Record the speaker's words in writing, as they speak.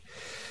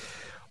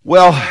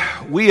Well,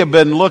 we have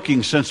been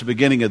looking since the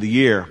beginning of the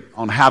year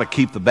on how to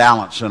keep the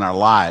balance in our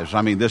lives.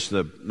 I mean, this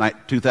is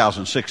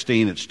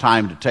 2016. It's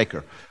time to take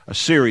a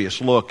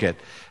serious look at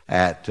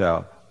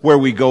where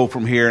we go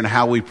from here and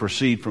how we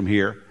proceed from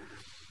here.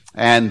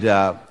 And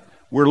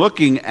we're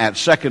looking at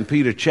 2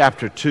 Peter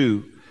chapter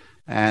 2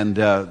 and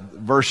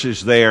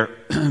verses there,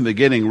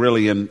 beginning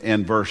really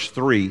in verse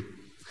 3.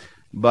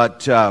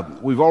 But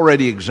we've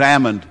already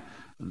examined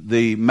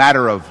the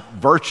matter of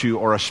virtue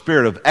or a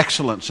spirit of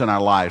excellence in our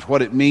lives,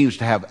 what it means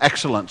to have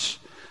excellence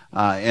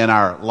in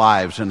our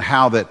lives, and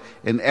how that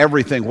in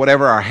everything,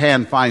 whatever our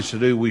hand finds to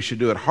do, we should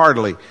do it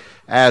heartily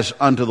as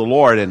unto the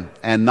Lord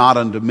and not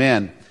unto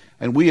men.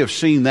 And we have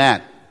seen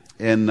that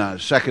in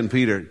 2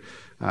 Peter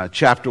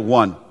chapter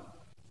 1.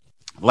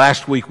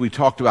 Last week we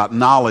talked about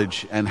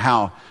knowledge and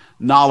how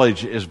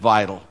knowledge is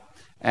vital.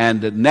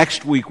 And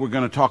next week we're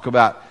going to talk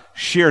about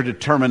sheer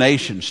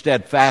determination,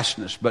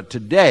 steadfastness. But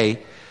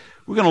today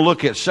we're going to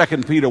look at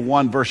 2 Peter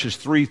 1 verses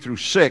 3 through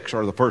 6,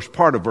 or the first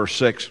part of verse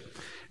 6.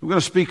 We're going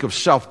to speak of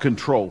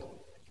self-control.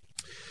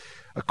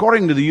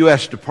 According to the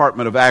U.S.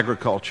 Department of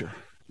Agriculture,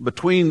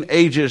 between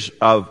ages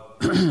of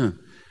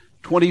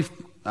 20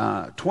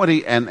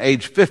 and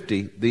age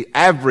 50, the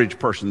average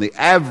person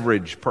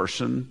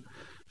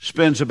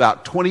spends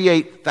about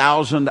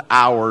 28,000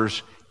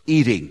 hours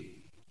eating.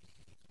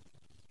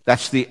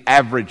 That's the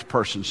average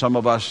person. Some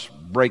of us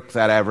break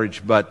that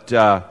average, but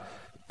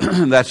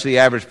that's the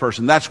average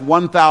person. That's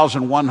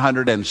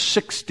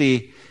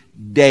 1,160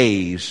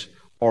 days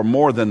or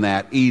more than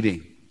that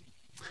eating.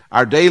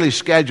 Our daily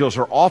schedules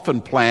are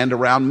often planned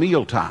around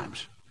meal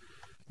times.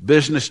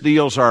 Business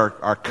deals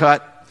are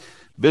cut.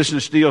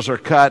 Business deals are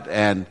cut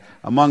and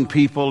among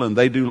people, and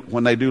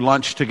when they do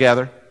lunch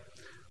together.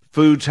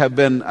 Foods have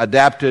been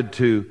adapted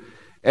to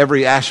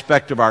every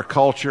aspect of our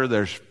culture.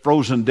 There's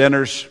frozen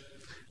dinners.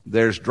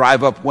 There's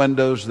drive-up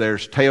windows.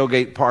 There's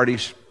tailgate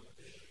parties.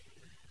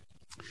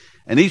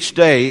 And each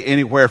day,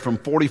 anywhere from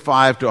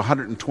 45 to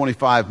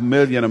 125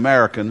 million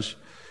Americans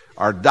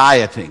are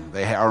dieting.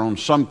 They are on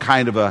some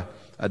kind of a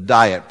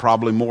diet,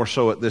 probably more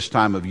so at this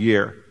time of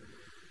year.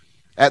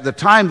 At the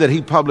time that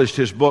he published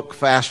his book,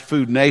 Fast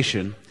Food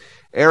Nation,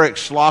 Eric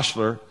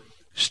Schlossler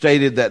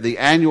stated that the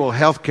annual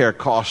healthcare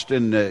cost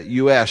in the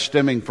U.S.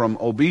 stemming from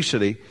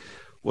obesity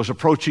was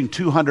approaching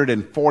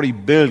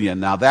 $240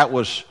 billion. Now, that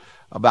was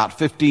about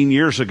 15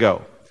 years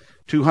ago,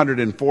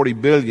 $240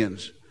 billion.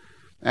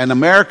 And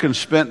Americans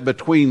spent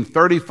between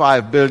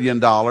 $35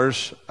 billion, around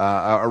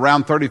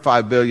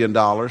 $35 billion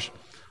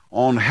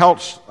on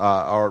health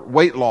or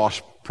weight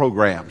loss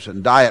programs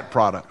and diet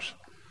products.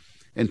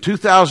 In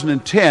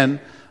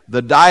 2010,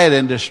 the diet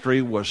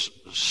industry was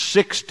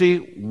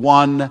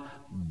 $61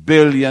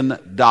 billion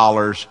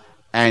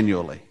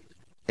annually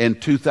in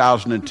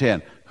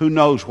 2010. Who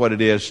knows what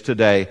it is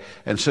today?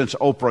 And since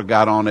Oprah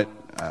got on it,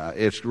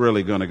 it's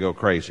really going to go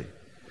crazy.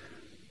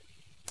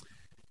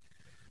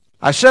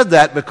 I said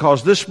that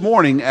because this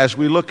morning, as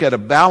we look at a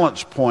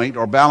balance point,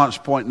 or balance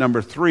point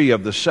number 3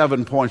 of the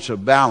 7 points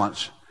of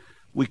balance,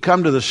 we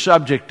come to the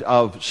subject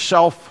of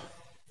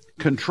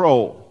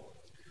self-control.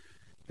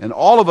 And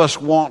all of us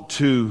want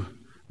to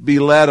be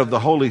led of the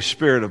Holy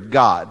Spirit of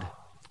God.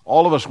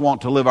 All of us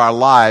want to live our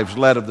lives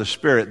led of the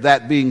Spirit.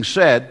 That being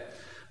said,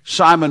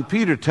 Simon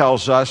Peter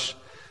tells us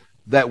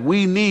that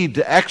we need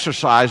to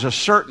exercise a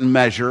certain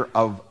measure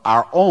of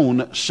our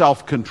own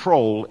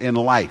self-control in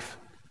life.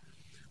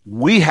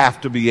 We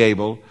have to be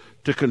able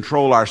to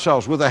control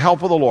ourselves with the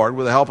help of the Lord,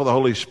 with the help of the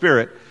Holy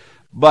Spirit,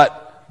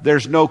 but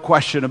there's no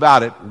question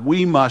about it.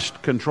 We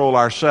must control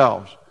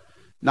ourselves.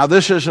 Now,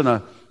 this isn't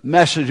a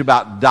message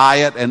about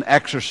diet and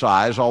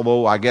exercise,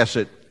 although I guess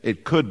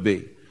it could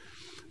be.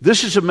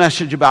 This is a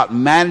message about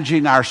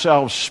managing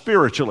ourselves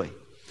spiritually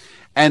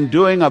and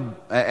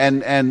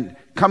and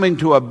coming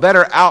to a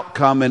better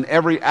outcome in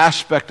every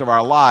aspect of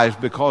our lives,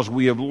 because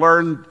we have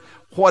learned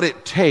what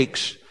it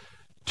takes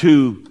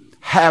to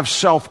have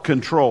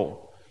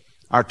self-control.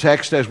 Our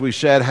text, as we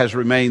said, has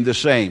remained the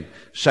same.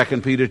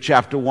 2 Peter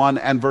chapter 1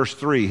 and verse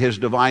 3. His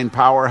divine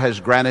power has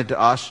granted to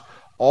us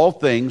all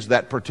things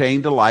that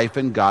pertain to life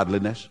and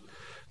godliness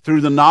through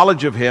the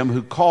knowledge of him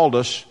who called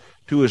us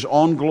to his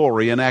own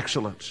glory and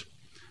excellence,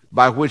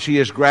 by which he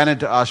has granted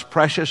to us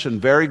precious and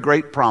very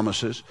great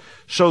promises,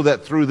 so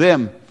that through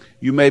them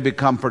you may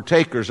become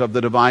partakers of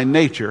the divine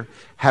nature,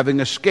 having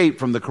escaped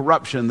from the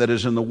corruption that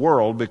is in the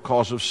world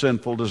because of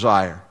sinful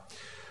desire.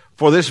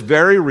 For this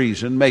very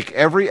reason, make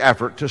every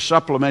effort to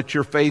supplement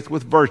your faith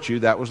with virtue.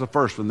 That was the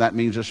first one. That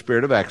means a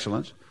spirit of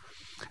excellence.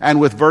 And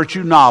with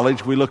virtue,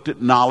 knowledge. We looked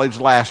at knowledge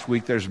last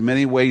week. There's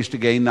many ways to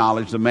gain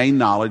knowledge. The main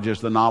knowledge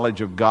is the knowledge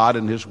of God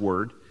and his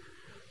word.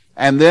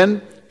 And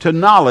then to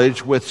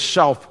knowledge with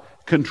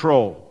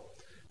self-control.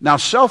 Now,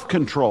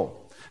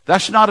 self-control,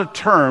 that's not a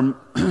term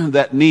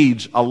that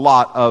needs a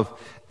lot of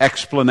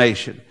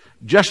explanation.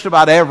 Just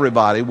about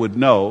everybody would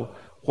know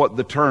what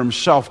the term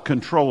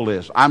self-control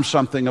is. I'm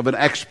something of an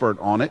expert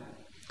on it.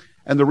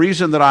 And the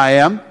reason that I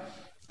am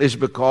is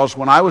because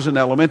when I was in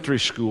elementary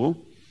school,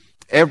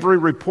 every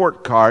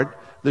report card,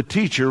 the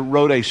teacher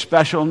wrote a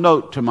special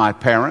note to my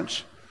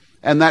parents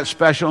And that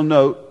special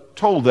note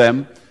told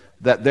them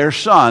that their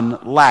son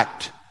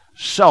lacked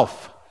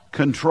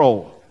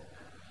self-control.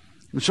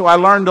 And so I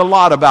learned a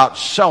lot about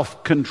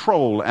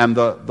self-control and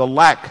the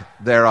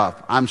lack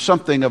thereof. I'm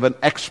something of an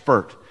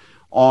expert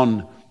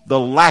on the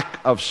lack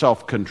of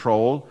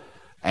self-control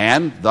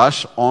and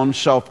thus on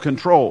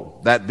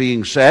self-control. That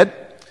being said,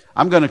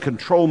 I'm going to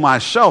control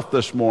myself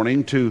this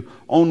morning to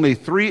only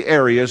 3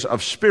 areas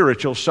of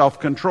spiritual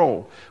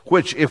self-control,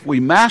 which if we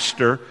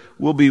master,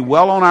 we'll be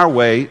well on our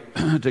way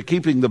to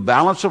keeping the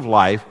balance of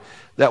life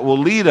that will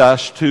lead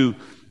us to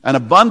an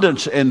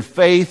abundance in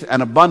faith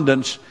and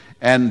abundance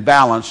and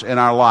balance in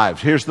our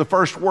lives. Here's the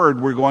first word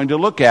we're going to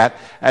look at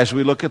as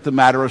we look at the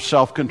matter of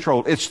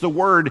self-control. It's the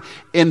word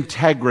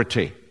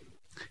integrity.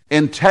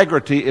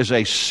 Integrity is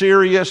a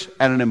serious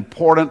and an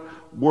important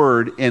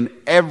word in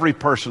every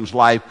person's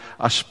life,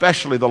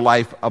 especially the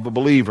life of a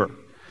believer.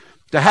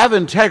 To have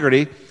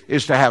integrity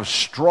is to have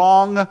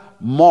strong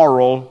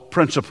moral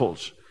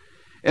principles.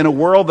 In a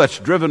world that's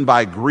driven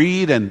by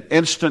greed and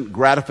instant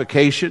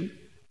gratification,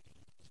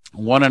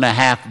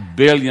 $1.5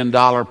 billion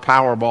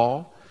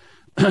Powerball,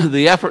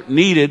 the effort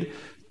needed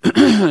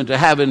to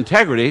have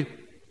integrity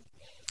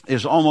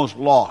is almost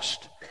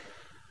lost.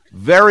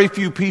 Very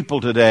few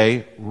people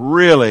today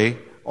really,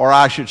 or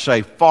I should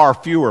say far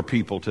fewer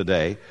people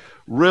today,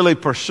 really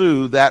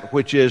pursue that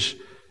which is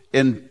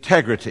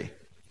integrity.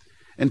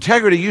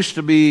 Integrity used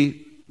to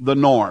be the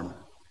norm.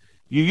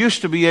 You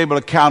used to be able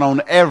to count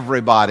on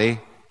everybody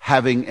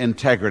having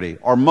integrity,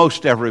 or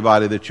most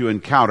everybody that you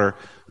encounter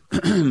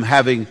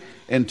having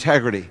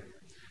integrity.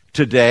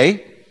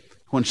 Today,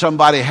 when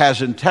somebody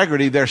has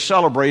integrity, they're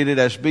celebrated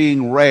as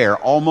being rare,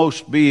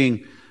 almost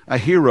being a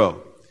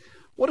hero.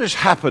 What has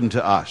happened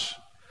to us?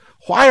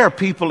 Why are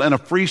people in a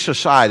free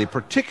society,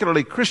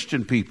 particularly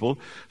Christian people,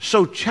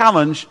 so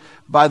challenged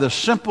by the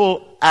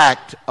simple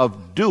act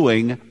of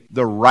doing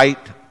the right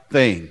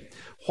thing?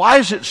 Why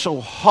is it so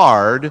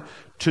hard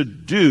to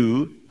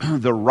do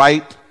the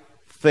right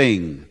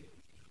thing?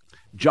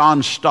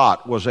 John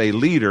Stott was a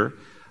leader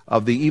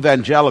of the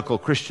evangelical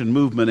Christian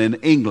movement in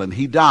England.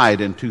 He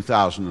died in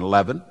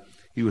 2011.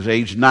 He was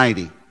age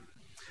 90.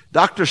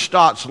 Dr.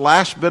 Stott's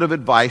last bit of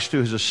advice to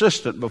his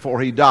assistant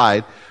before he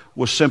died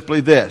was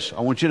simply this.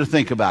 I want you to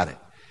think about it.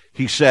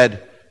 He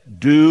said,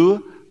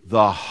 do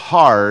the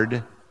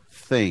hard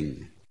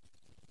thing.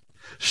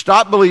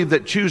 Stott believed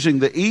that choosing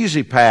the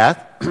easy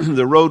path,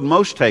 the road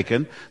most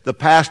taken, the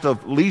path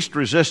of least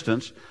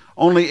resistance,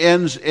 only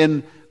ends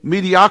in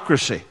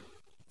mediocrity.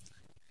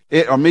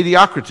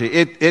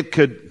 It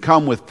could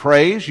come with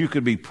praise. You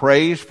could be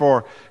praised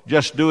for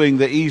just doing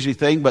the easy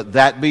thing. But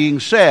that being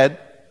said,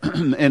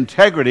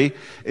 integrity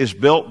is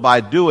built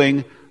by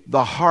doing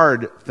the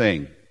hard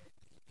thing.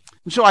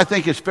 And so I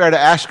think it's fair to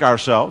ask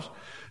ourselves,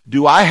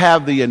 do I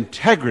have the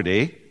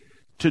integrity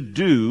to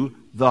do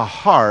the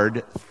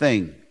hard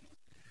thing?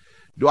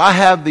 Do I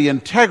have the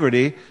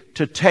integrity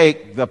to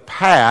take the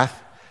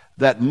path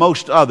that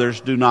most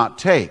others do not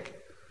take?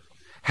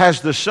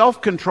 Has the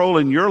self-control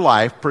in your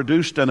life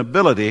produced an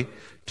ability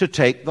to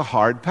take the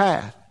hard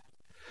path?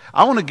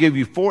 I want to give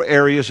you 4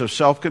 areas of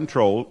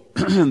self-control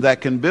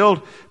that can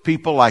build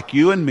people like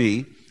you and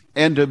me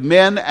into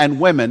men and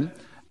women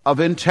of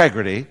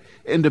integrity,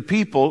 into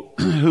people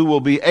who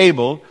will be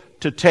able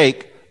to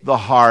take the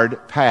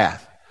hard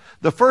path.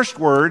 The first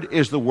word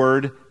is the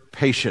word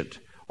patient,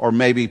 or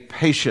maybe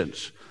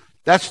patience.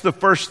 That's the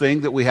first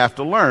thing that we have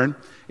to learn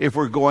if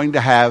we're going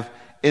to have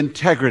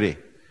integrity.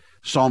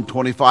 Psalm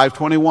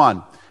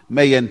 25:21.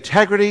 May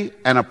integrity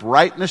and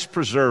uprightness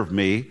preserve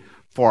me,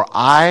 for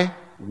I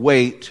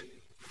wait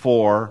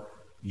for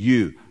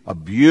you. A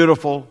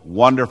beautiful,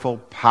 wonderful,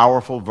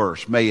 powerful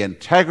verse. May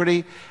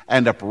integrity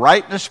and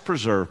uprightness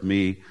preserve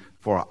me,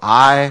 for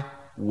I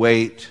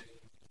wait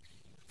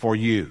for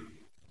you.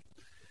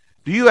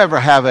 Do you ever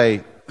have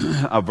a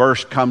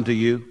verse come to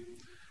you?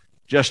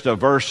 Just a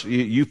verse,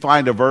 you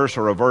find a verse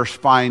or a verse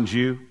finds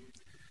you?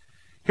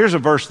 Here's a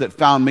verse that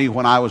found me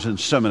when I was in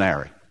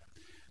seminary.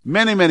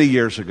 Many, many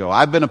years ago.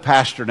 I've been a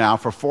pastor now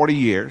for 40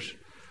 years.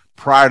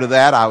 Prior to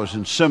that, I was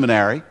in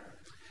seminary,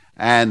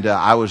 and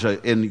I was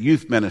in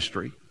youth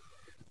ministry.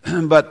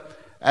 But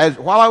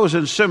while I was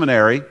in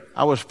seminary,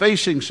 I was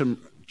facing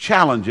some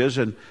challenges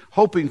and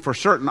hoping for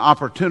certain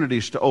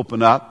opportunities to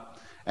open up,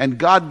 and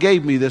God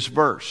gave me this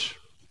verse.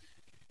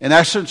 In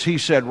essence, He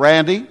said,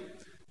 Randy,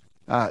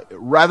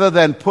 rather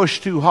than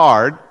push too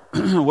hard,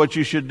 what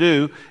you should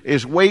do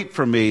is wait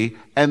for me,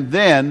 and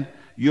then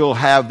you'll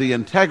have the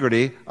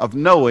integrity of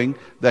knowing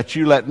that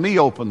you let me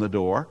open the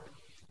door.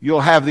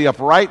 You'll have the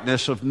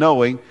uprightness of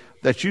knowing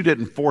that you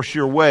didn't force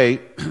your way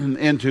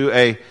into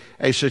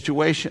a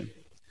situation.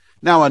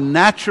 Now, a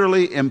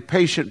naturally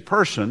impatient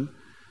person,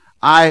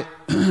 I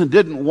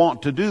didn't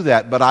want to do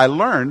that, but I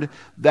learned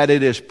that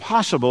it is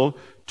possible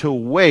to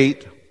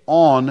wait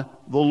on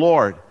the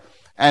Lord.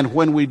 And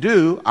when we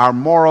do, our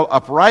moral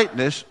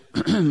uprightness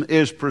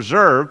is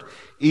preserved,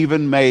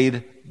 even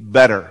made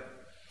better.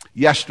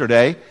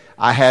 Yesterday,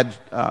 I had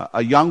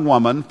a young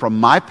woman from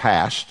my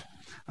past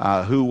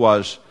who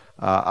was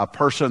a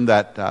person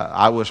that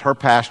I was her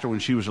pastor when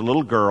she was a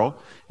little girl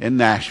in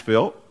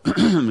Nashville.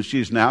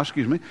 She's now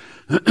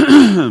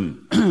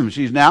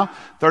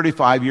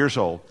 35 years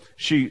old.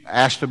 She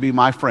asked to be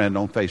my friend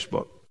on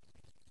Facebook.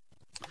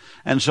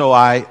 And so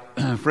I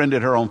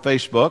friended her on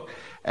Facebook,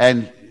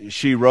 and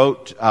she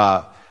wrote,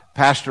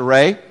 Pastor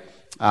Ray,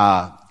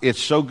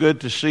 it's so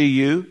good to see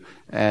you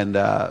and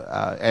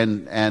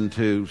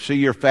to see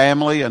your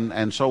family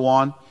and so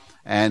on.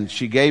 And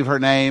she gave her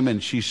name,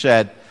 and she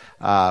said,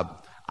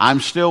 I'm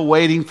still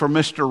waiting for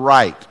Mr.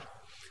 Wright.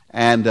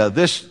 And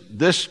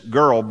this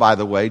girl, by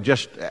the way,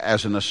 just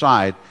as an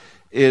aside,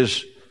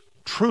 is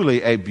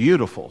truly a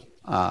beautiful,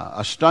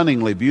 a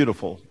stunningly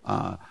beautiful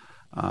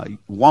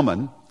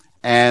woman,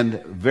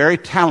 and very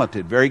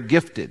talented, very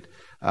gifted.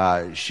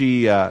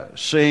 She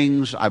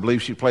sings. I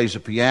believe she plays the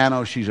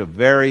piano. She's a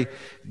very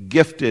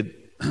gifted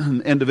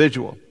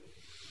individual.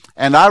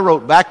 And I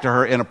wrote back to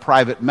her in a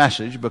private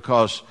message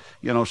because,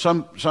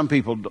 some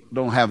people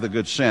don't have the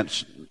good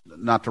sense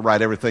not to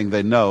write everything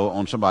they know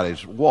on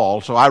somebody's wall.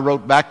 So I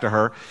wrote back to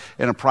her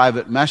in a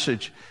private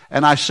message,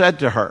 and I said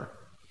to her,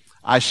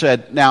 I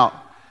said,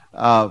 now,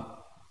 I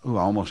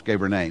almost gave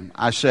her name.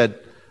 I said,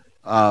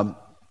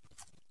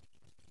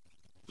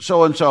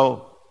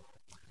 so-and-so,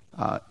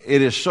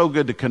 it is so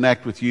good to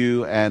connect with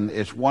you, and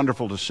it's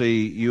wonderful to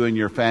see you and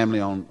your family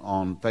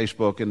on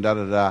Facebook and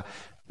da-da-da.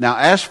 Now,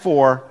 as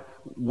for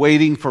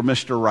waiting for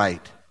Mr.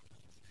 Right,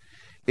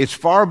 it's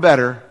far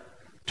better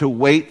to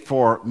wait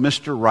for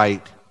Mr.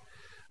 Right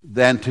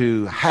than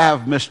to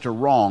have Mr.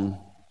 Wrong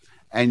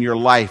and your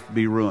life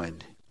be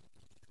ruined.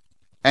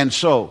 And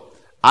so,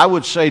 I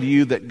would say to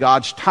you that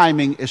God's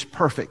timing is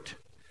perfect.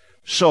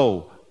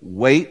 So,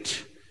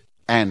 wait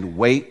and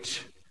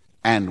wait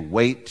and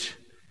wait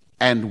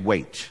and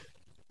wait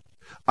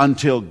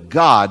until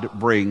God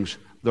brings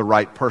the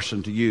right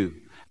person to you.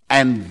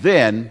 And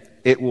then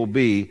it will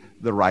be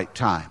the right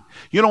time.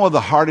 You know, one of the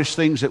hardest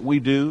things that we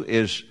do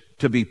is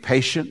to be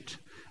patient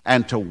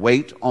and to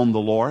wait on the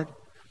Lord.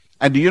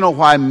 And do you know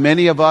why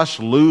many of us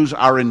lose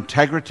our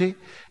integrity?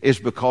 Is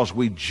because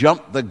we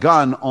jump the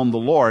gun on the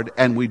Lord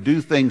and we do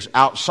things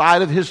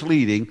outside of His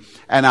leading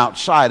and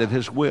outside of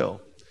His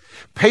will.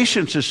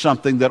 Patience is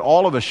something that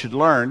all of us should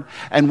learn,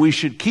 and we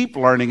should keep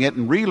learning it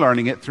and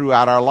relearning it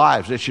throughout our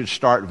lives. It should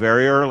start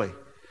very early.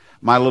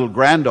 My little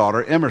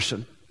granddaughter,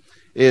 Emerson,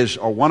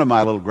 or one of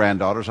my little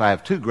granddaughters, I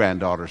have two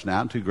granddaughters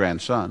now and two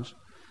grandsons,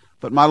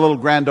 but my little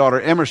granddaughter,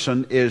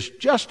 Emerson, is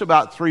just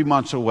about 3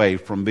 months away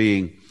from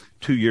being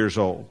 2 years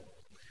old.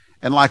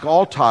 And like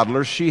all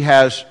toddlers, she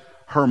has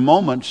her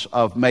moments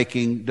of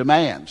making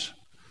demands,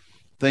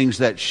 things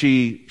that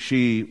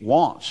she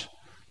wants.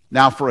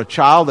 Now, for a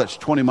child that's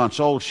 20 months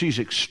old, she's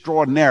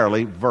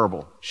extraordinarily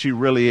verbal. She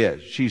really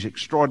is. She's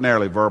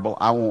extraordinarily verbal.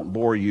 I won't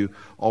bore you,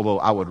 although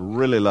I would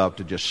really love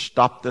to just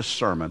stop this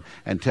sermon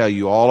and tell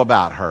you all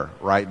about her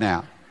right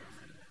now.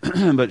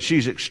 But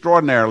she's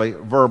extraordinarily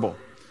verbal.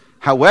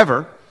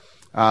 However,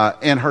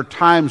 in her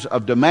times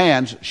of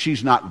demands,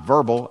 she's not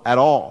verbal at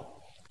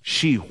all.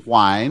 She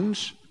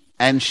whines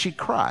and she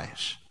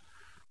cries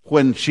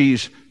when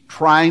she's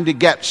trying to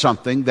get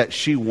something that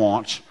she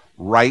wants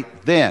right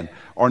then,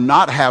 or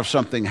not have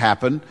something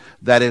happen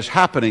that is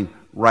happening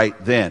right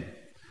then.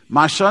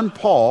 My son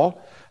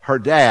Paul, her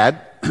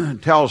dad,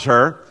 tells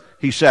her,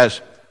 he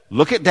says,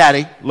 look at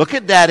daddy, look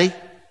at daddy.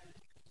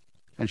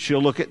 And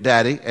she'll look at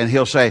daddy and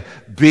he'll say,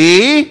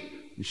 be,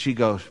 and she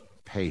goes,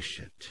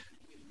 patient.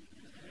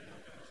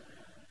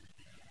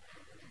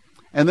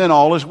 And then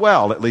all is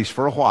well, at least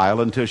for a while,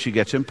 until she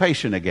gets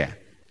impatient again.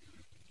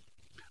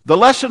 The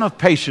lesson of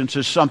patience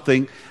is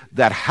something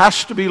that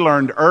has to be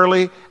learned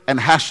early and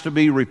has to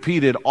be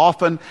repeated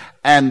often,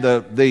 and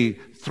the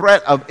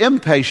threat of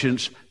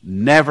impatience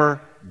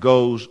never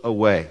goes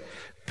away.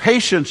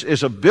 Patience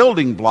is a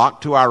building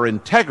block to our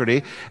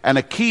integrity and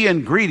a key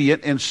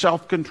ingredient in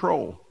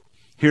self-control.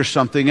 Here's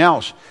something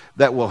else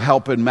that will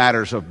help in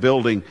matters of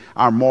building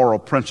our moral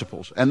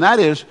principles, and that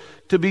is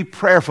to be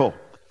prayerful.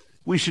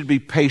 We should be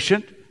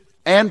patient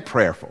and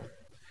prayerful.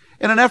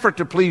 In an effort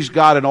to please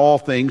God in all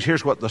things,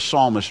 here's what the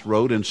psalmist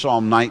wrote in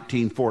Psalm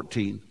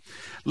 19:14.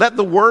 Let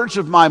the words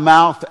of my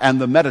mouth and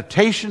the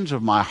meditations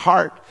of my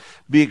heart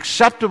be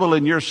acceptable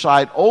in your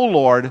sight, O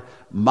Lord,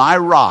 my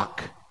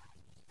rock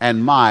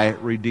and my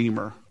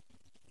redeemer.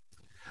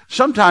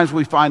 Sometimes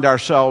we find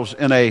ourselves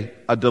in a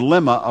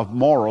dilemma of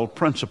moral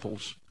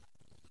principles.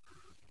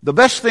 The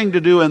best thing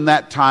to do in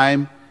that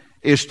time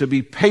is to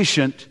be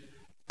patient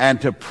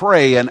and to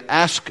pray and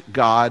ask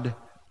God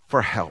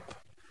for help.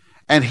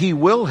 And He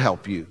will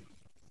help you.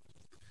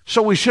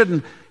 So we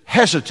shouldn't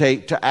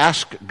hesitate to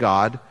ask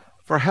God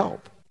for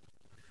help.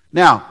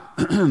 Now,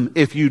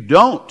 if you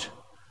don't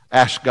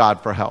ask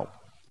God for help,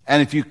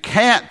 and if you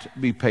can't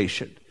be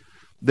patient,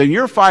 then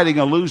you're fighting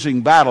a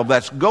losing battle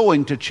that's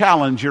going to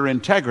challenge your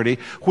integrity,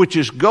 which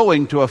is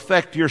going to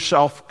affect your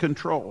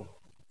self-control.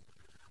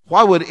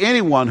 Why would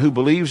anyone who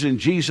believes in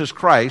Jesus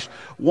Christ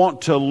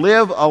want to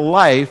live a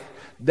life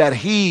that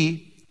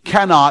He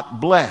cannot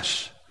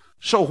bless?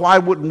 So why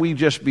wouldn't we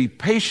just be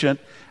patient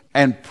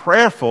and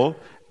prayerful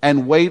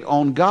and wait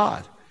on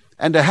God.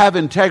 And to have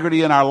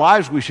integrity in our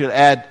lives, we should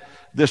add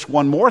this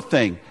one more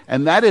thing,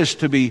 and that is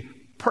to be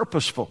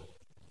purposeful.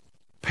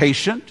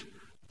 Patient,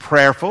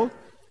 prayerful,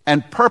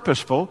 and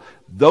purposeful.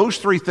 Those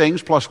three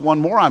things, plus one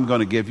more I'm going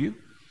to give you,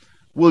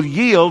 will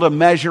yield a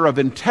measure of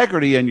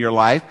integrity in your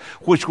life,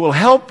 which will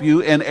help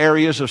you in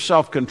areas of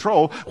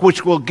self-control,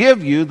 which will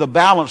give you the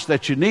balance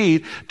that you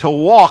need to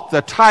walk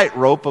the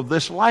tightrope of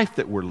this life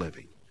that we're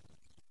living.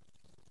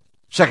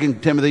 2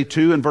 Timothy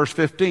 2 and verse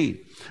 15.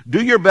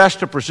 Do your best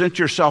to present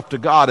yourself to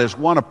God as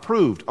one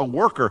approved, a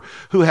worker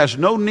who has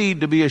no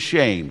need to be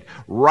ashamed,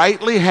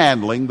 rightly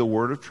handling the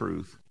word of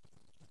truth.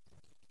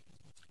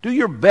 Do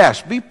your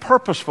best. Be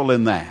purposeful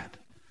in that.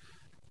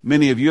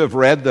 Many of you have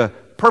read The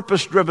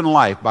Purpose-Driven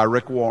Life by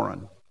Rick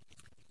Warren.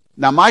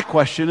 Now, my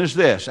question is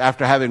this.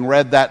 After having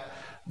read that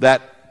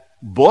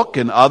book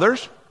and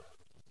others,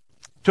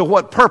 to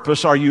what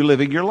purpose are you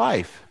living your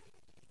life?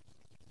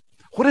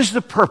 What is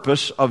the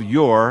purpose of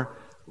your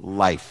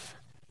life?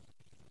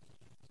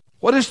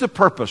 What is the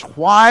purpose?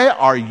 Why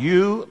are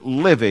you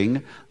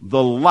living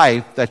the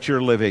life that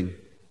you're living?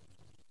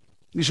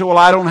 You say, well,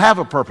 I don't have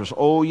a purpose.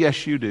 Oh,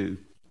 yes, you do.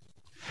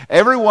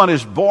 Everyone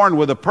is born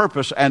with a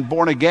purpose and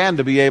born again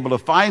to be able to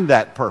find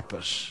that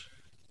purpose.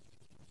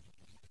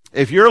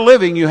 If you're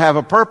living, you have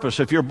a purpose.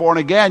 If you're born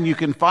again, you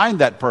can find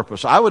that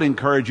purpose. I would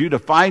encourage you to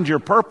find your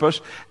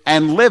purpose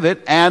and live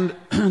it and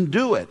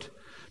do it.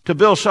 To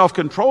build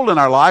self-control in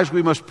our lives,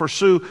 we must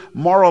pursue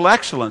moral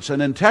excellence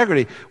and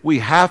integrity. We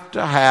have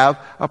to have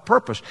a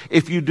purpose.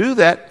 If you do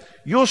that,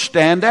 you'll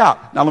stand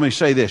out. Now let me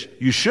say this.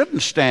 You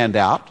shouldn't stand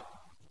out.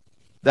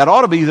 That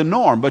ought to be the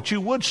norm, but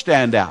you would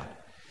stand out.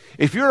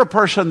 If you're a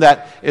person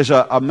that is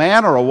a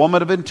man or a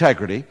woman of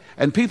integrity,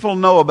 and people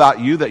know about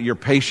you that you're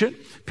patient,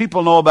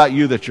 people know about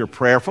you that you're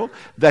prayerful,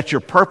 that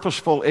you're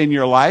purposeful in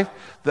your life,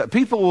 that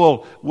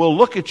people will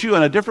look at you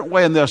in a different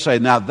way and they'll say,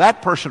 now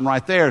that person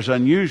right there is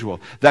unusual.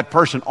 That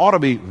person ought to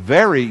be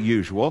very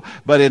usual,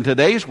 but in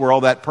today's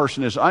world that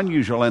person is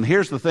unusual. And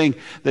here's the thing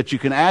that you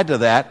can add to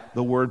that,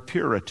 the word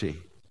purity.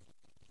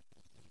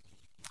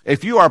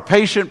 If you are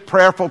patient,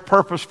 prayerful,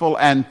 purposeful,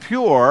 and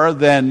pure,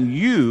 then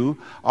you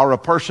are a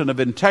person of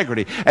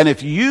integrity. And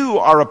if you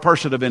are a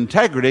person of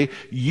integrity,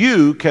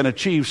 you can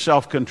achieve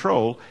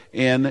self-control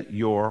in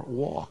your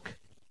walk.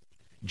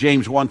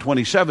 James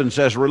 1:27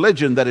 says,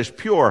 religion that is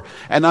pure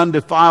and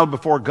undefiled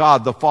before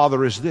God the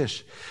Father is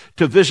this,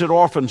 to visit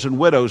orphans and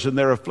widows in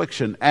their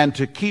affliction, and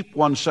to keep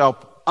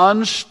oneself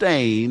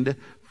unstained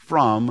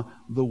from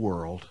the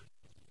world.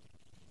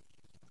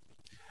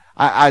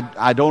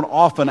 I don't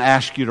often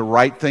ask you to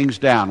write things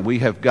down. We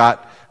have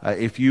got,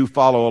 if you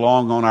follow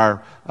along on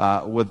our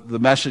with the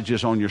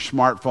messages on your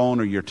smartphone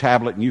or your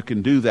tablet, and you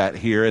can do that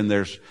here. And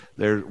there's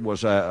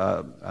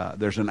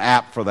an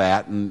app for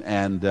that,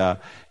 and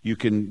you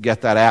can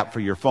get that app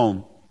for your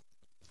phone.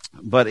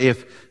 But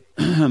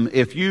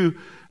if you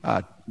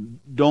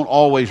don't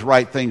always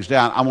write things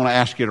down, I want to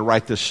ask you to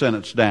write this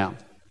sentence down.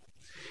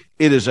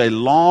 It is a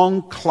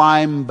long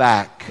climb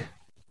back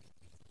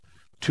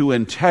to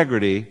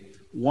integrity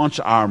once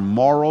our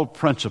moral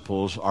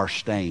principles are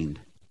stained.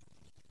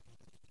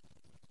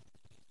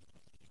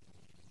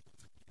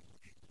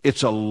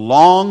 It's a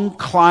long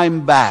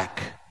climb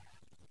back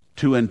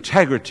to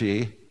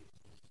integrity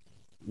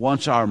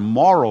once our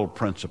moral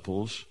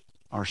principles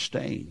are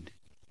stained.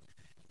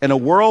 In a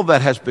world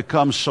that has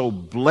become so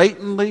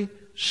blatantly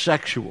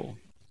sexual,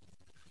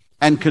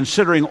 and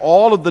considering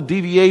all of the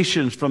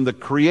deviations from the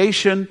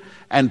creation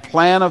and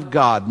plan of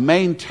God,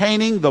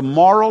 maintaining the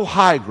moral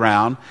high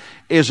ground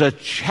is a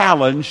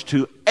challenge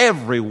to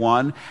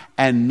everyone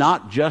and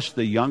not just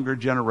the younger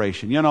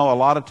generation. You know, a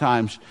lot of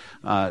times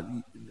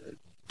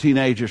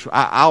teenagers,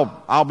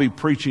 I'll be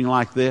preaching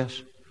like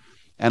this,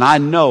 and I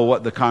know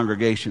what the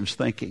congregation's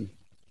thinking.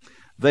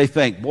 They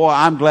think, boy,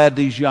 I'm glad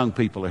these young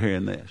people are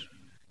hearing this.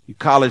 You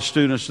college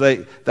students,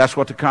 that's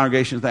what the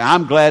congregation thinks.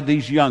 I'm glad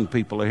these young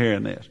people are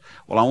hearing this.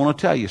 Well, I want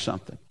to tell you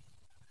something.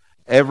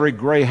 Every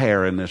gray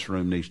hair in this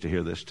room needs to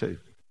hear this too.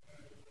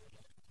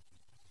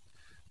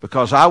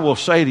 Because I will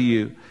say to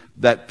you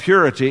that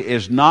purity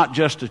is not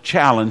just a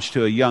challenge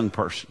to a young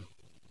person.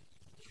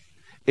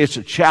 It's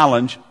a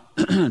challenge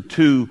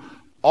to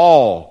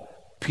all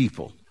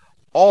people.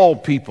 All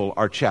people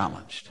are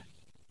challenged.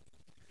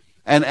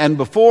 And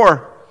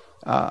before,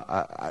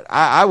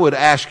 I would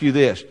ask you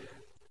this.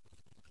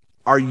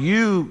 Are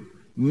you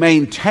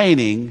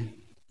maintaining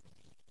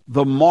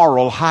the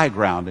moral high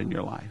ground in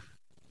your life?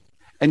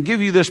 And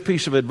give you this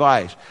piece of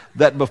advice,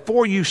 that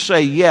before you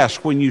say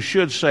yes when you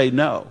should say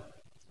no,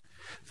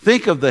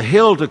 think of the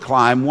hill to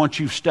climb once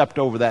you've stepped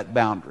over that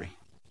boundary.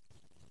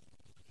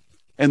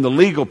 In the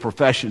legal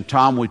profession,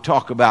 Tom, we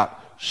talk about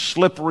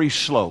slippery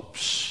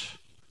slopes.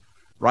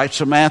 Right,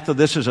 Samantha?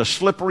 This is a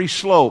slippery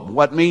slope.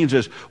 What it means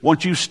is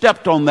once you've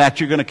stepped on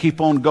that, you're going to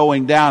keep on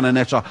going down, and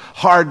it's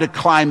hard to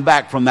climb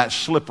back from that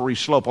slippery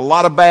slope. A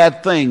lot of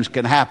bad things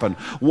can happen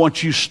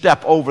once you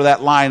step over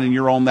that line and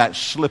you're on that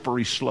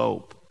slippery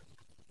slope.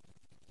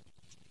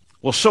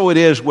 Well, so it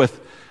is with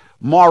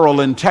moral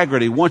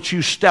integrity. Once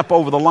you step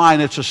over the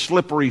line, it's a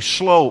slippery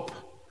slope.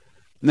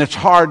 And it's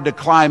hard to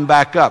climb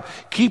back up.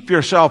 Keep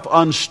yourself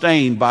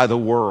unstained by the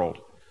world.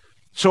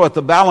 So at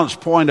the balance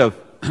point of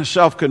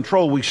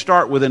self-control, we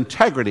start with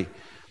integrity.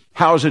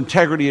 How is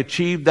integrity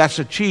achieved? That's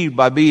achieved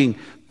by being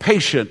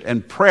patient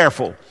and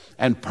prayerful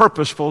and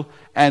purposeful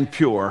and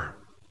pure.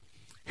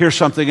 Here's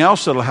something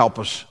else that'll help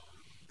us,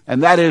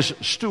 and that is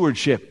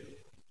stewardship.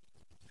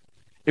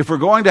 If we're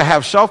going to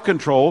have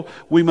self-control,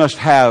 we must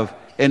have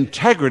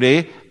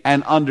integrity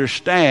and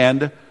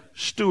understand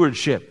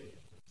stewardship.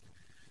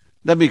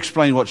 Let me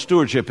explain what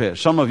stewardship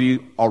is. Some of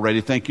you already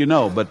think you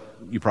know, but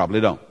you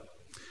probably don't.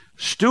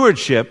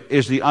 Stewardship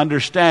is the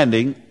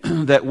understanding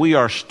that we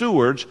are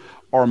stewards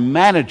or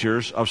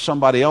managers of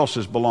somebody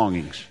else's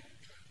belongings.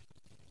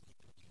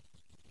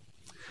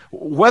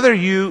 Whether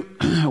you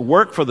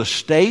work for the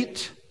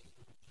state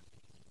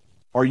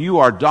or you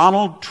are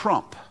Donald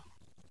Trump,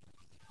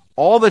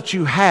 all that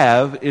you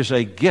have is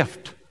a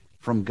gift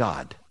from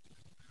God.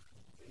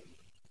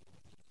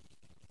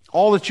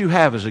 All that you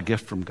have is a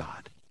gift from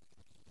God.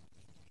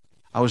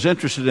 I was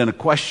interested in a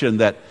question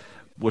that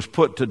was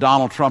put to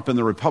Donald Trump in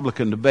the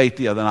Republican debate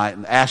the other night,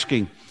 and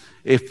asking,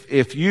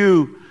 if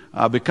you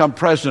become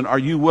president, are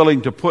you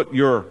willing to put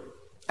your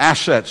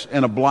assets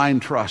in a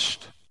blind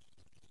trust?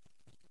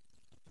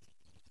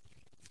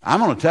 I'm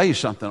going to tell you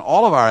something.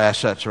 All of our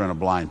assets are in a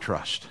blind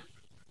trust.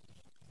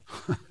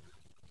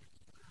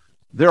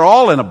 They're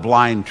all in a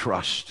blind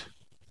trust.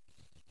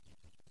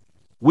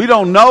 We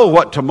don't know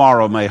what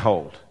tomorrow may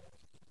hold.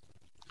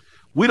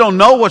 We don't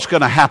know what's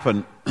going to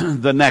happen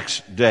the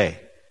next day.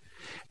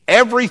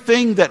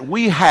 Everything that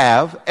we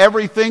have,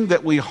 everything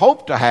that we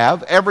hope to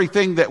have,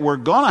 everything that we're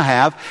going to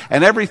have,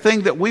 and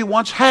everything that we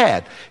once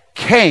had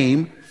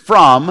came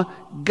from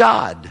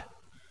God.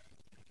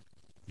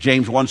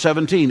 James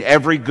 1:17,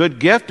 every good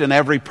gift and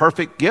every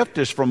perfect gift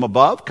is from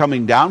above,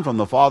 coming down from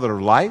the Father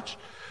of lights,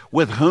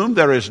 with whom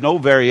there is no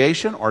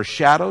variation or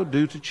shadow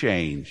due to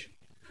change.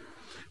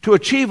 To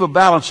achieve a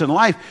balance in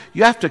life,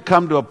 you have to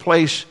come to a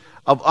place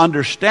of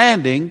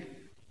understanding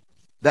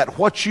that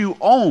what you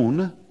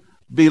own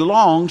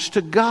belongs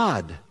to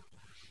God.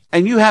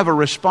 And you have a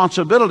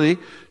responsibility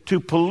to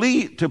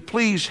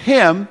please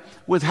Him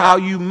with how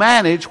you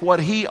manage what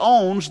He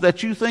owns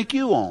that you think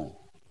you own.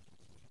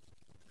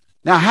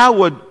 Now, how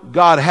would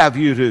God have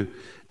you to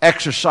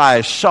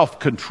exercise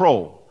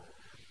self-control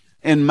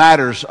in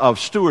matters of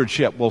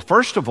stewardship? Well,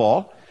 first of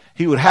all,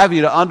 He would have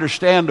you to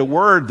understand a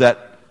word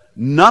that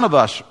none of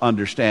us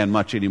understand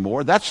much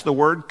anymore. That's the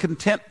word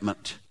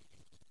contentment.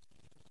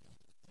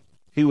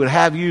 He would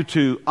have you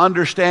to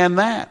understand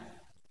that.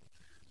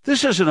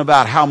 This isn't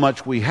about how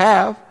much we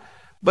have,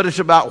 but it's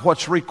about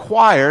what's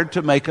required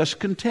to make us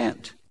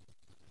content.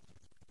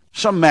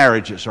 Some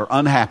marriages are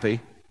unhappy,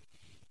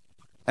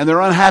 and they're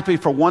unhappy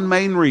for one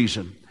main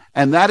reason,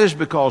 and that is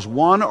because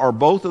one or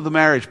both of the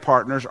marriage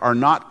partners are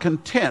not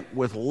content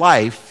with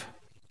life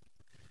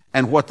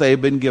and what they've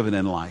been given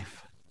in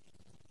life.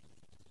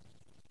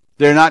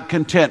 They're not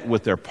content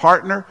with their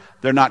partner.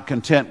 They're not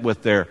content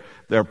with their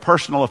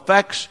personal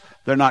effects.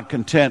 They're not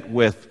content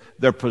with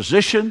their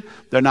position.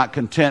 They're not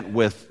content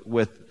with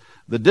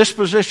the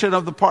disposition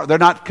of the part. They're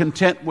not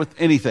content with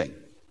anything.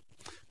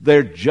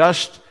 They're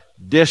just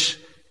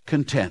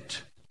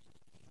discontent.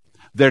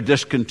 They're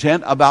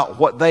discontent about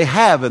what they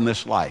have in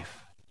this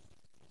life.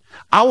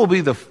 I will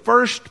be the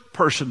first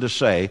person to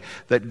say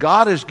that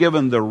God has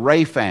given the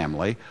Ray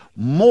family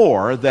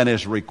more than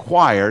is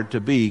required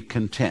to be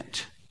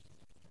content.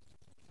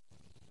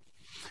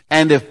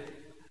 And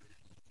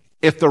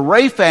if the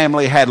Ray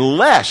family had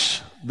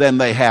less than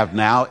they have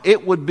now,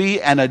 it would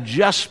be an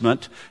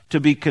adjustment to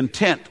be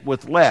content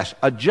with less.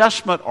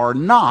 Adjustment or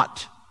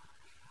not,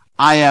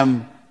 I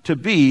am to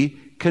be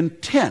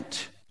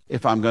content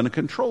if I'm going to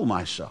control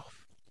myself.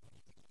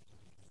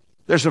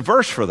 There's a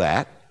verse for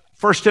that.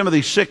 1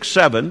 Timothy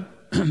 6:7,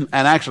 and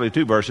actually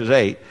 2 verses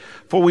 8.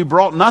 For we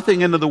brought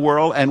nothing into the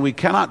world, and we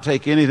cannot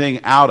take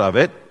anything out of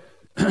it.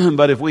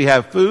 But if we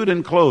have food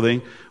and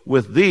clothing,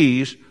 with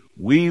these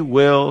we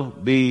will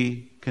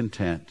be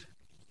content.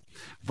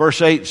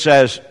 Verse 8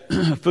 says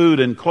food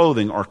and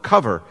clothing or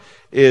cover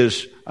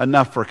is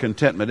enough for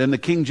contentment. In the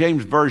King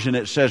James Version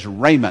it says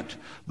raiment.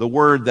 The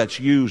word that's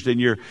used in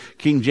your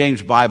King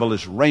James Bible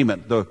is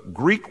raiment. The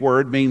Greek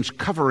word means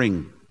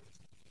covering.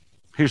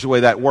 Here's the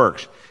way that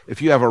works.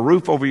 If you have a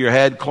roof over your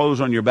head,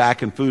 clothes on your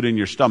back, and food in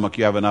your stomach,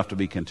 you have enough to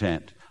be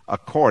content,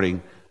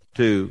 according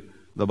to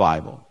the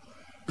Bible.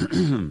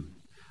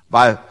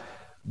 By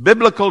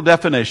biblical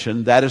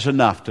definition, that is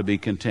enough to be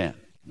content.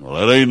 Well,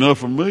 that ain't enough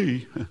for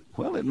me.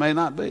 Well, it may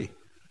not be.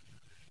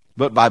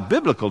 But by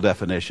biblical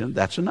definition,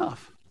 that's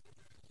enough.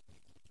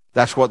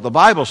 That's what the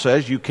Bible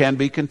says you can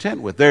be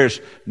content with. There's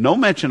no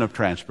mention of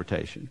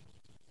transportation.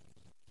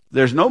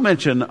 There's no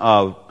mention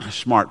of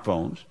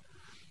smartphones.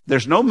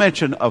 There's no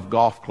mention of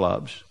golf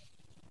clubs.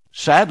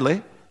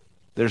 Sadly,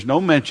 there's no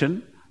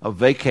mention of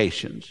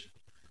vacations.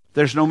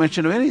 There's no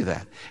mention of any of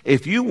that.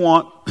 If you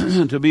want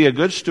to be a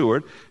good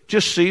steward,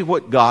 just see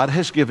what God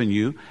has given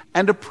you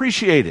and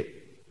appreciate it.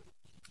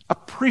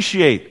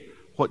 Appreciate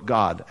what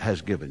God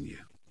has given you.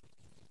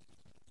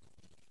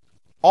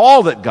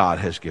 all that God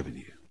has given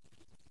you.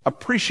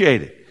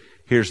 Appreciate it.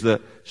 Here's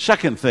the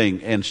second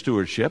thing in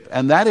stewardship,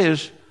 and that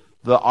is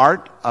the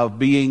art of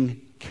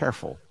being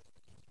careful.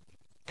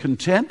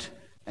 Content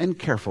and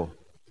careful.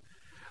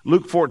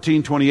 Luke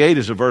 14:28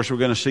 is a verse we're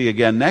going to see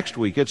again next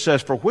week. It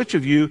says, "For which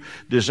of you,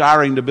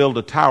 desiring to build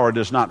a tower,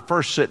 does not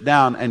first sit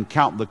down and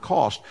count the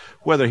cost,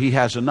 whether he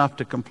has enough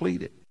to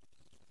complete it?"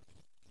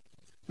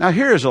 Now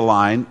here is a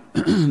line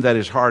that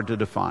is hard to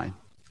define.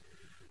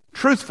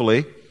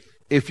 Truthfully,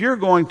 if you're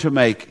going to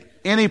make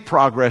any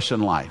progress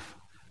in life,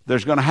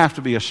 there's going to have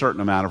to be a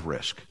certain amount of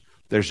risk.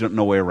 There's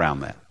no way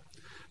around that.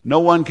 No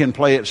one can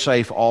play it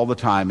safe all the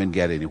time and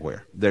get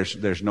anywhere.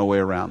 There's no way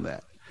around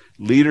that.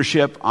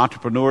 Leadership,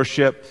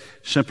 entrepreneurship,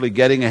 simply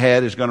getting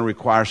ahead is going to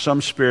require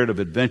some spirit of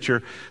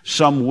adventure,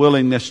 some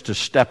willingness to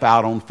step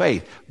out on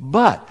faith.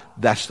 But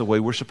that's the way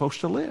we're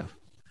supposed to live.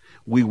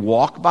 We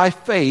walk by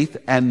faith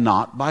and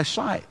not by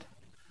sight.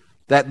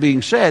 That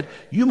being said,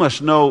 you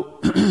must know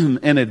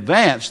in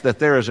advance that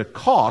there is a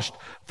cost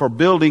for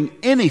building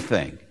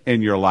anything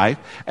in your life,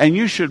 and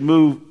you should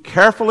move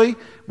carefully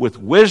with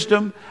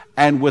wisdom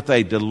and with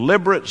a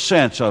deliberate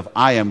sense of,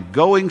 I am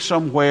going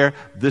somewhere,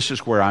 this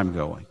is where I'm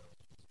going.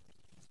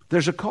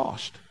 There's a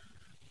cost.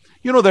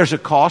 You know, there's a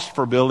cost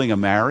for building a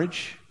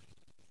marriage.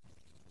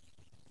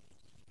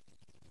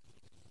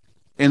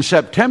 In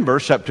September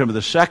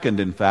the 2nd,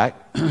 in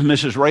fact,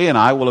 Mrs. Ray and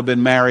I will have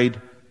been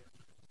married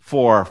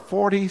for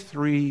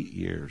 43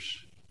 years.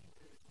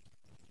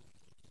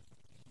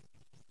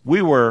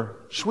 We were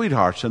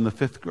sweethearts in the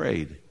 5th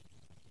grade.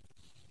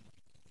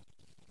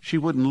 She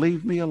wouldn't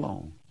leave me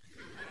alone.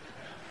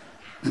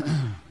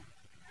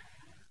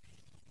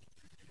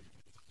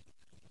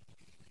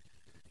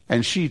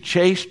 And she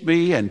chased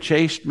me and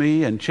chased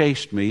me and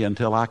chased me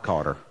until I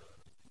caught her.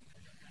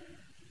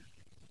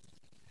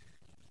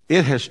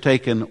 It has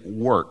taken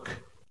work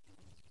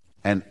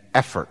and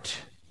effort,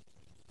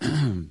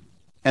 and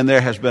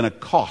there has been a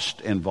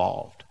cost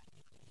involved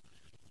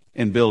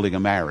in building a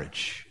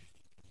marriage.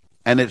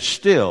 And it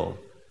still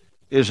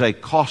is a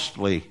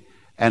costly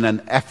and an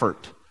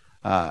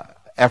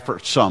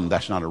effortsome,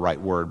 that's not a right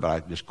word, but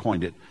I just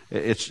coined it.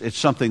 It's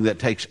something that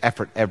takes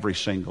effort every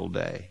single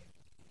day.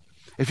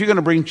 If you're going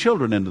to bring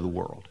children into the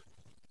world,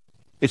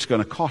 it's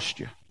going to cost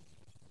you.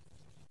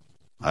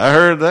 I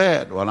heard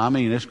that. Well, I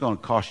mean, it's going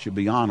to cost you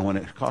beyond when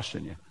it's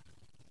costing you.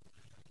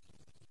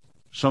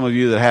 Some of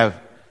you that have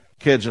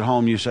kids at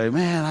home, you say,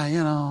 man, I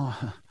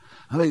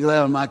be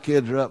glad when my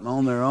kids are up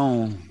on their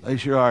own. They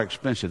sure are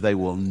expensive. They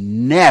will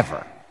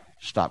never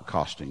stop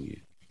costing you.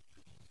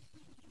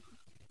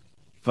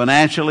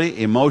 Financially,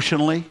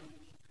 emotionally,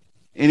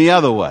 any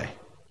other way.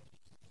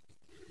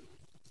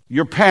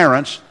 Your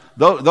parents,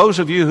 those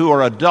of you who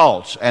are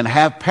adults and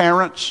have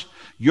parents,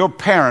 your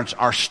parents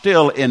are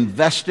still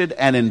invested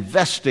and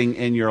investing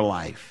in your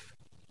life.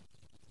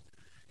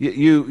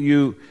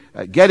 You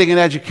getting an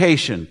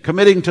education,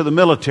 committing to the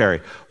military,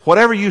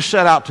 whatever you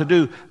set out to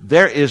do,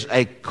 there is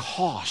a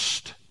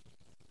cost.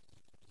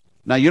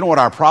 Now, you know what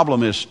our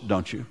problem is,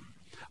 don't you?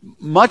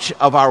 Much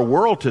of our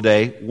world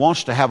today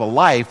wants to have a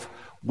life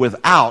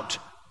without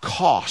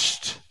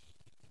cost.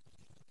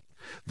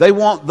 They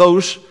want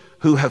those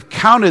who have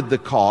counted the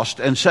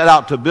cost and set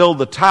out to build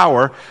the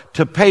tower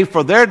to pay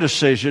for their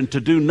decision to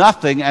do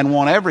nothing and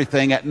want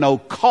everything at no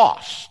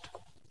cost.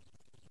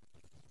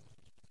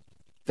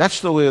 That's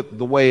the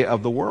way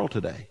of the world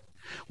today.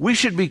 We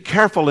should be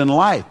careful in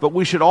life, but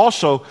we should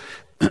also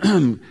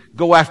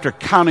go after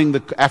counting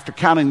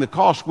the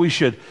cost. We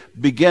should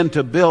begin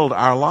to build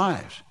our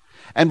lives.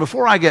 And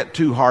before I get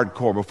too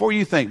hardcore, before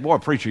you think, boy,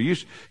 preacher,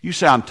 you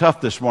sound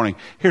tough this morning,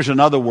 here's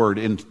another word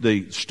in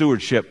the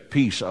stewardship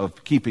piece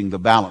of keeping the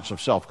balance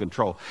of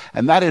self-control,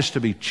 and that is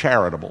to be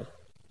charitable.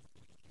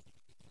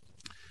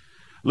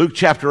 Luke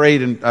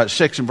chapter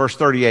 6 and verse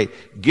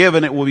 38,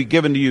 given it will be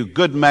given to you,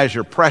 good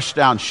measure, pressed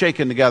down,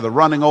 shaken together,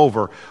 running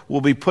over,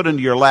 will be put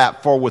into your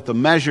lap, for with the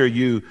measure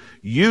you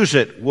use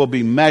it will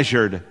be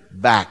measured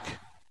back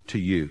to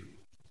you.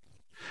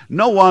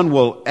 No one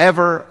will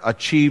ever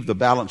achieve the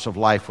balance of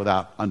life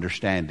without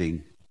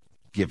understanding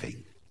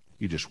giving.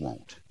 You just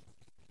won't.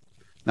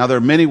 Now, there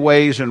are many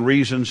ways and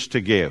reasons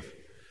to give.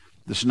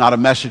 This is not a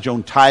message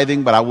on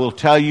tithing, but I will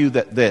tell you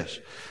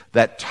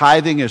that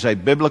tithing is a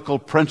biblical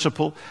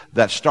principle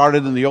that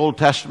started in the Old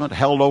Testament,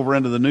 held over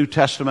into the New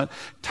Testament.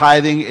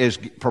 Tithing is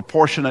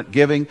proportionate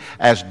giving.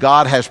 As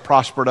God has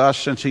prospered us,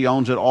 since He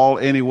owns it all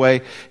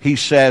anyway, He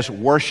says,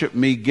 worship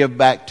me, give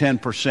back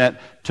 10%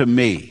 to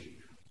me.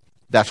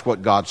 That's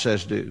what God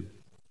says do.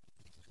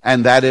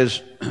 And that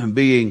is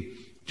being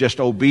just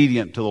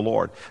obedient to the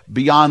Lord.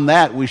 Beyond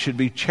that, we should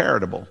be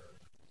charitable.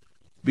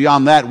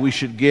 Beyond that, we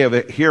should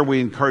give. Here we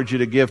encourage you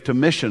to give to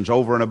missions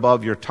over and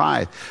above your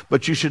tithe.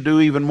 But you should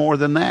do even more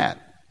than that.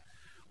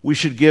 We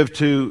should give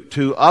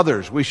to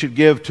others. We should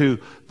give to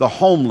the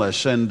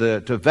homeless and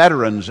to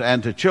veterans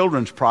and to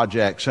children's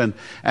projects and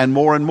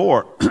more and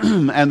more.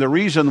 And the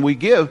reason we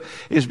give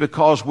is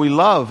because we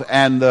love.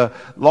 And the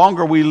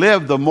longer we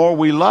live, the more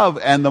we love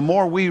and the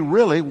more we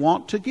really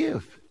want to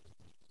give.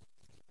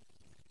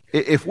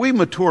 If we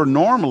mature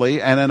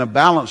normally and in a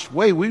balanced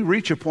way, we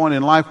reach a point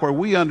in life where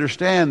we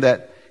understand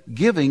that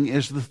giving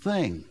is the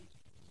thing.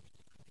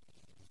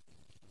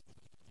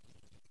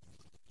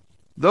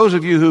 Those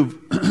of you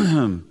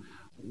who've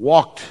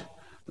walked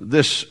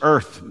this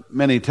earth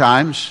many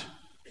times,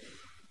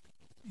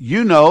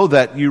 you know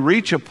that you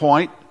reach a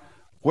point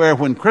where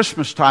when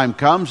Christmas time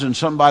comes and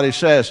somebody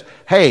says,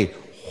 "Hey,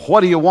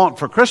 what do you want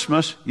for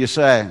Christmas?" You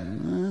say, "I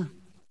don't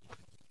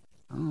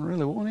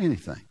really want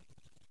anything."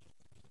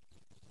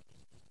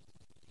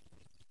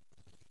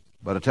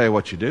 But I tell you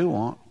what you do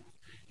want.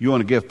 You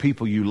want to give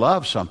people you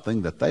love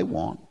something that they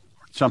want,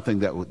 something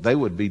that they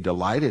would be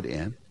delighted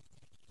in.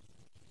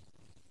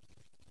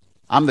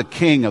 I'm the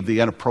king of the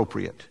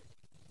inappropriate.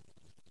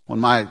 When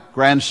my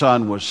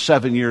grandson was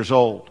 7 years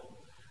old,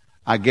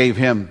 I gave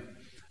him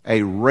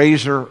a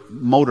Razor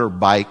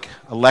motorbike,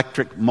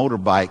 electric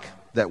motorbike,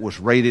 that was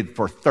rated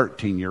for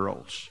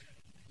 13-year-olds.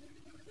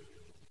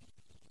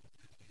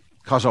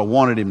 Because I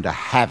wanted him to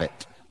have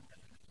it.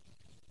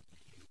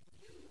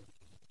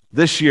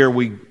 This year,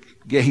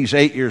 he's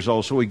 8 years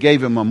old, so we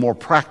gave him a more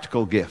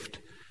practical gift.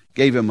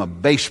 Gave him a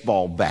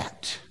baseball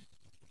bat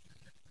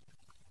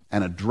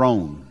and a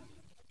drone.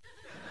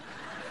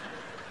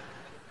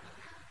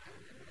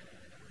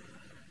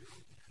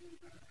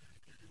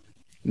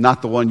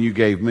 Not the one you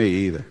gave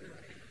me either.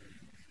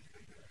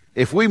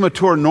 If we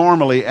mature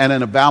normally and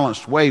in a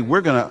balanced way,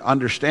 we're going to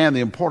understand the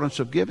importance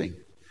of giving.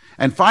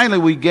 And finally,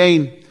 we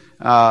gain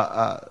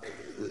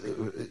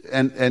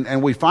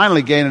we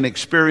finally gain an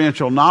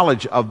experiential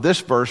knowledge of this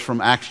verse from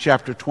Acts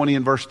chapter 20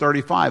 and verse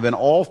 35. In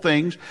all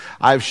things,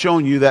 I've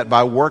shown you that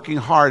by working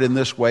hard in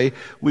this way,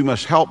 we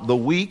must help the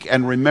weak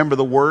and remember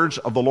the words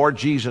of the Lord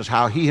Jesus,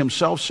 how he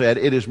himself said,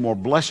 "It is more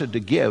blessed to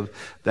give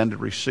than to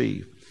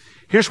receive."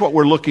 Here's what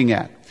we're looking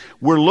at.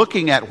 We're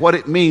looking at what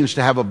it means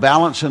to have a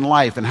balance in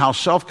life and how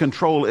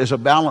self-control is a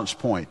balance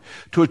point.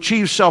 To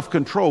achieve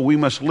self-control, we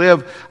must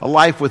live a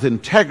life with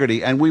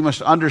integrity, and we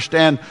must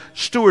understand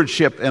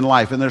stewardship in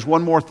life. And there's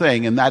one more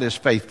thing, and that is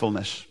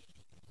faithfulness.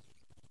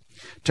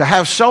 To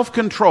have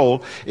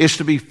self-control is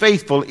to be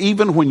faithful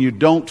even when you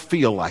don't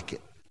feel like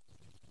it.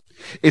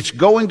 It's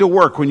going to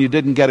work when you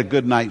didn't get a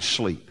good night's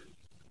sleep.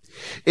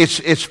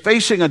 It's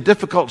facing a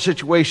difficult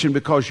situation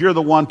because you're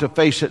the one to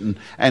face it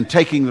and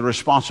taking the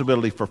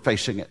responsibility for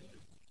facing it.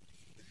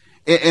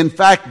 In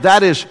fact,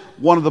 that is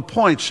one of the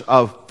points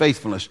of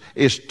faithfulness,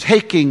 is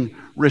taking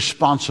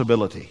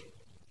responsibility.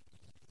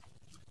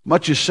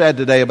 Much is said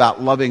today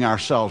about loving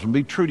ourselves, and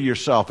be true to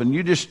yourself. And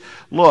you just,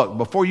 look,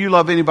 before you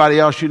love anybody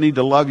else, you need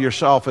to love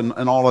yourself and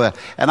all of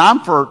that. And I'm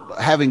for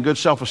having good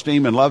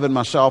self-esteem and loving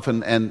myself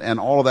and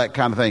all of that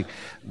kind of thing.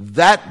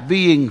 That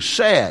being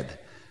said,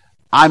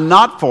 I'm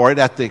not for it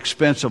at the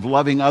expense of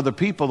loving other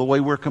people the way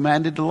we're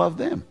commanded to love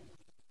them.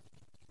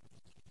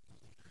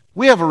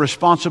 We have a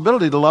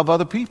responsibility to love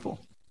other people.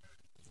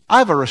 I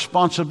have a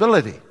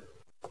responsibility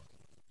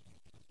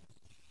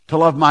to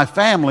love my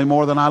family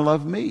more than I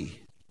love me.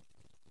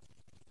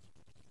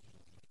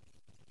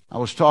 I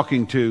was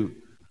talking to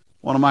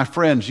one of my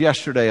friends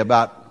yesterday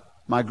about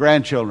my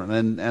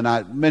grandchildren, and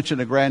I mentioned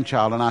a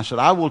grandchild, and I said,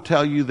 I will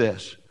tell you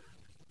this,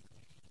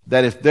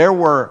 that if there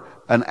were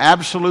an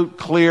absolute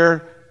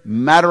clear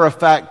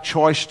matter-of-fact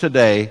choice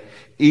today,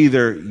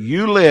 either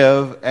you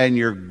live and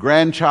your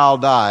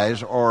grandchild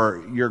dies,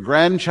 or your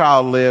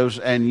grandchild lives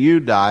and you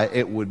die,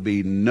 it would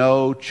be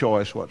no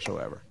choice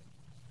whatsoever.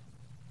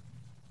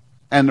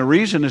 And the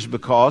reason is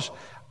because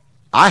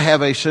I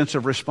have a sense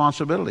of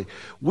responsibility.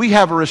 We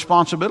have a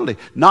responsibility,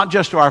 not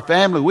just to our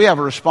family, we have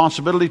a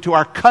responsibility to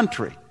our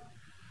country.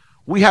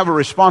 We have a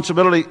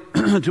responsibility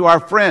to our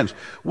friends.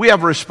 We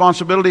have a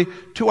responsibility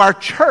to our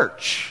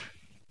church.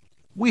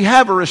 We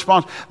have a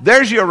response.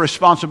 There's your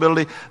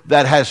responsibility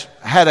that has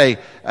had it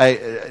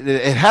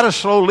had a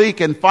slow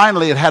leak, and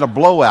finally it had a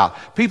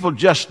blowout. People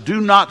just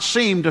do not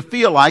seem to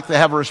feel like they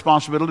have a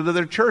responsibility to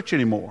their church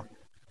anymore.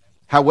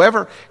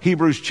 However,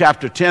 Hebrews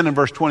chapter 10 and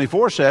verse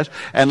 24 says,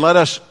 and let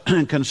us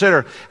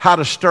consider how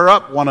to stir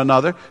up one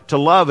another to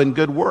love and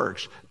good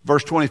works.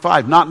 Verse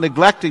 25, not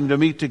neglecting to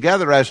meet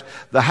together as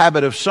the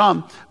habit of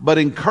some, but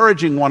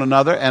encouraging one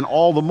another, and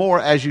all the more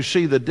as you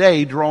see the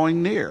day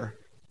drawing near.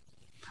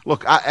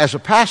 Look, as a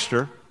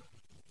pastor,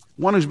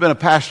 one who's been a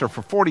pastor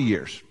for 40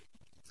 years,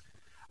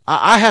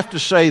 I have to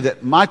say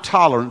that my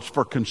tolerance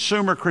for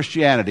consumer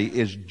Christianity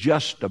is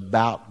just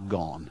about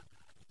gone.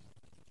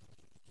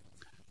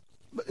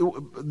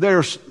 There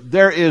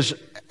is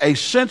a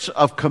sense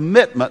of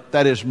commitment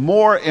that is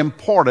more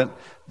important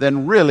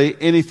than really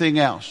anything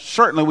else.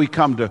 Certainly we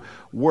come to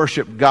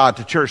worship God,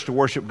 to church to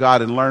worship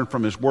God and learn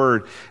from His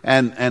Word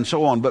and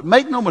so on. But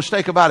make no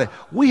mistake about it,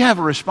 we have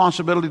a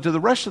responsibility to the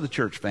rest of the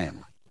church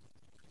family.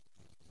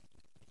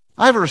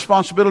 I have a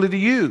responsibility to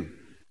you.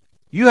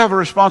 You have a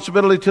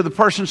responsibility to the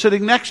person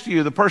sitting next to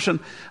you, the person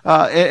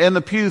in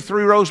the pew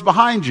 3 rows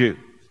behind you.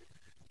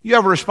 You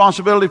have a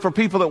responsibility for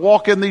people that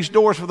walk in these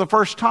doors for the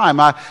first time.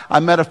 I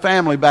met a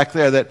family back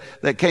there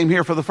that came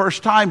here for the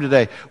first time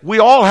today. We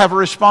all have a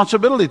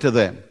responsibility to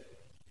them.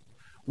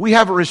 We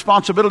have a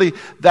responsibility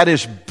that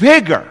is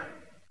bigger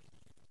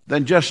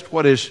than just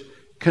what is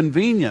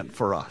convenient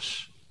for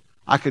us.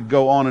 I could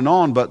go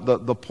on, but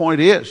the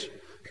point is,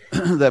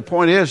 the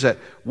point is that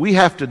we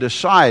have to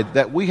decide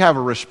that we have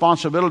a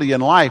responsibility in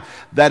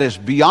life that is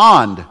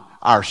beyond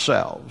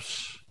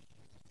ourselves.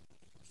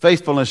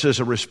 Faithfulness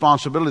is a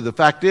responsibility. The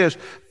fact is,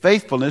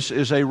 faithfulness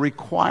is a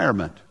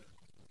requirement.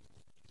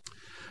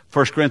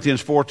 1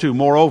 Corinthians 4:2,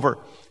 moreover,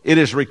 it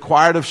is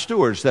required of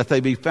stewards that they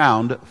be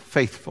found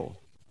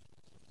faithful.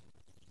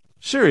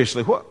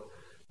 Seriously,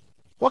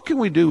 what can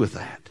we do with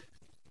that?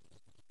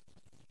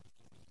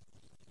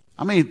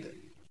 I mean,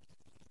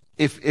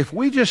 if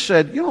we just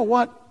said, you know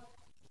what,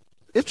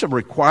 it's a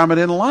requirement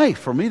in life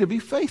for me to be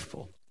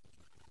faithful.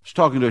 I was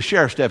talking to a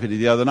sheriff's deputy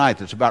the other night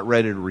that's about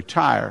ready to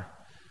retire.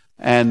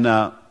 And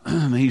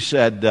he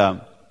said,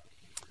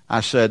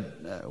 I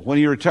said, when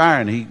are you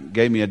retiring? He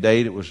gave me a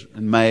date. It was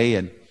in May.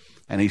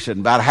 And he said,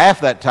 about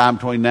half that time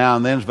between now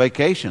and then is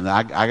vacation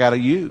I got to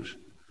use.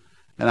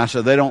 And I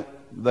said,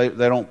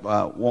 they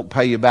won't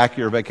pay you back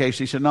your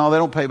vacation. He said, no, they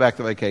don't pay back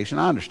the vacation.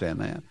 I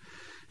understand that.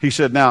 He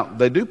said, now,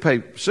 they do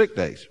pay sick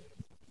days.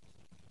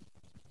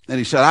 And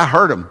he said, I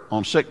heard them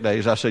on sick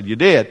days. I said, you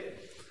did?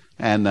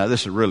 And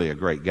this is really a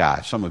great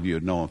guy. Some of you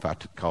would know him if I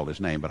called his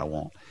name, but I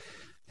won't.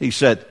 He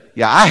said,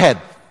 yeah, I had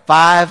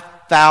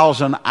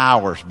 5,000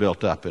 hours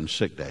built up in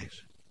sick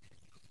days.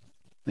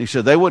 He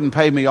said, they wouldn't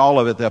pay me all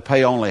of it. They'll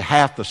pay only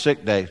half the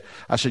sick days.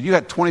 I said, you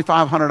got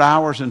 2,500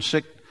 hours in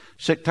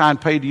sick time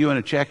paid to you in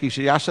a check? He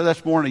said, yeah. I said,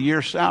 that's more than a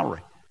year's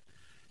salary.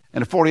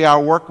 In a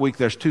 40-hour work week,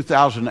 there's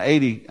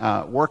 2,080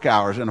 work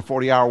hours in a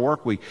 40-hour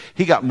work week.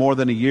 He got more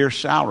than a year's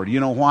salary. You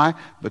know why?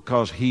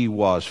 Because he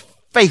was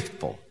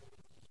faithful.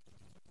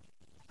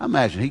 I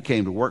imagine he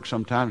came to work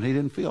sometimes and he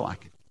didn't feel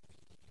like it.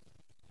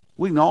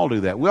 We can all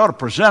do that. We ought to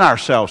present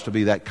ourselves to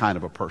be that kind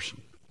of a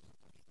person.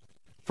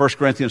 1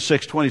 Corinthians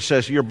 6:20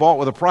 says, you're bought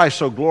with a price,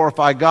 so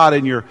glorify God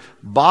in your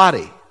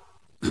body.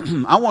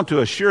 I want to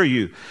assure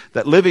you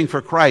that living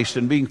for Christ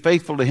and being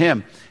faithful to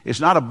Him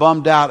is not a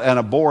bummed out and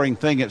a boring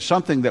thing. It's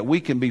something that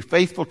we can be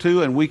faithful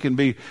to and we can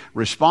be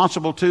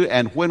responsible to.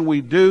 And when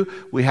we do,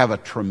 we have a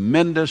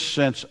tremendous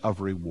sense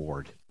of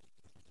reward.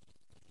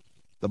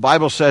 The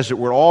Bible says that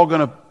we're all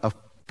going to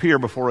appear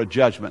before a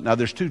judgment. Now,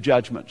 there's two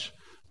judgments.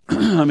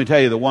 Let me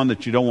tell you the one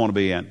that you don't want to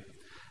be in.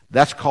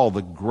 That's called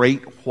the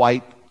Great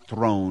White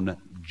Throne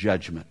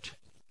Judgment.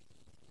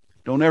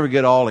 Don't ever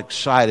get all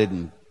excited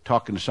and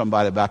talking to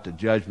somebody about the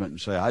judgment and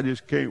say, I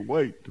just can't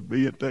wait to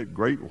be at that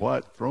great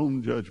white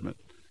throne judgment.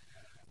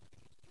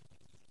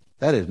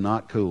 That is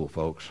not cool,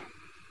 folks.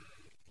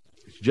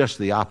 It's just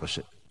the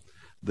opposite.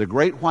 The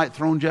great white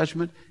throne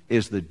judgment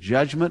is the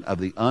judgment of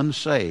the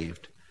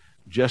unsaved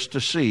just to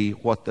see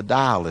what the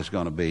dial is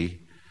going to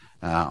be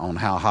on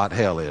how hot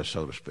hell is,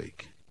 so to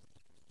speak.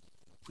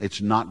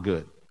 It's not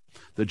good.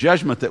 The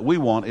judgment that we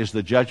want is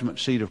the judgment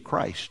seat of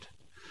Christ.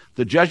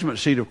 The judgment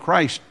seat of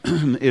Christ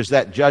is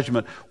that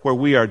judgment where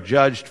we are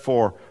judged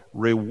for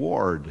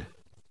reward.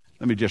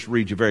 Let me just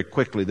read you very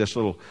quickly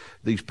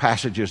these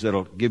passages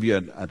that'll give you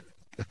a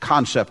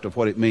concept of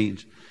what it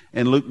means.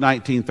 In Luke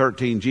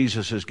 19:13,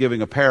 Jesus is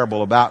giving a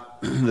parable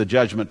about the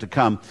judgment to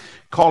come.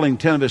 Calling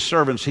 10 of his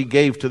servants, he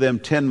gave to them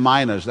 10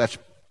 minas, that's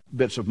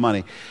bits of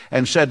money,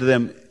 and said to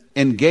them,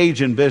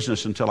 engage in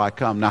business until I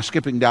come. Now,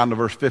 skipping down to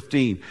verse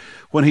 15.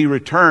 When he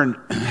returned,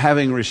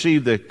 having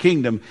received the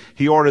kingdom,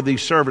 he ordered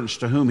these servants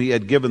to whom he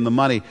had given the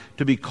money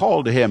to be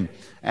called to him,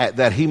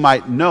 that he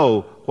might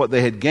know what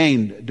they had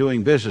gained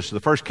doing business. The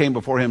first came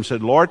before him and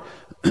said, Lord,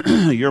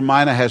 your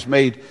mina has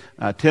made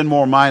 10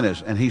 more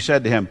minas. And he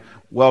said to him,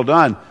 well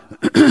done,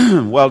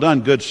 well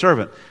done, good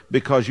servant,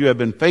 because you have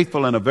been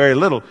faithful in a very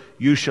little,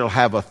 you shall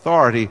have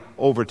authority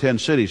over 10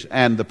 cities.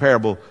 And the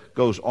parable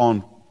goes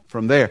on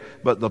from there.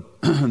 But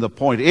the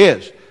point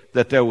is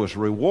that there was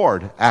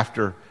reward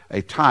after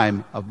a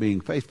time of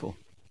being faithful.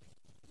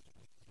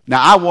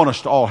 Now, I want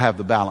us to all have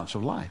the balance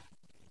of life.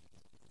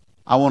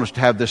 I want us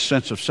to have this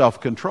sense of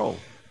self-control.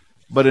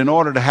 But in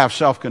order to have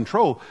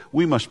self-control,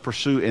 we must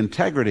pursue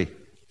integrity.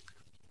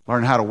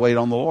 Learn how to wait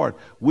on the Lord.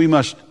 We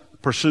must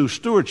pursue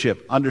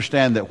stewardship.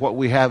 Understand that what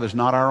we have is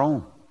not our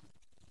own.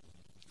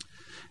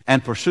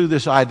 And pursue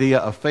this idea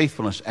of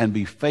faithfulness and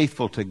be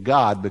faithful to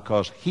God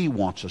because He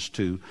wants us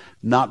to,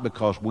 not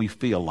because we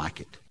feel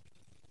like it.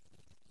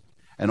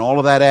 And all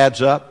of that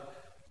adds up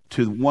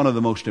to one of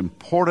the most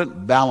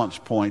important balance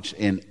points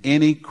in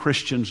any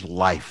Christian's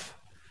life: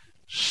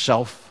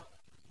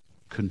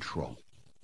 self-control.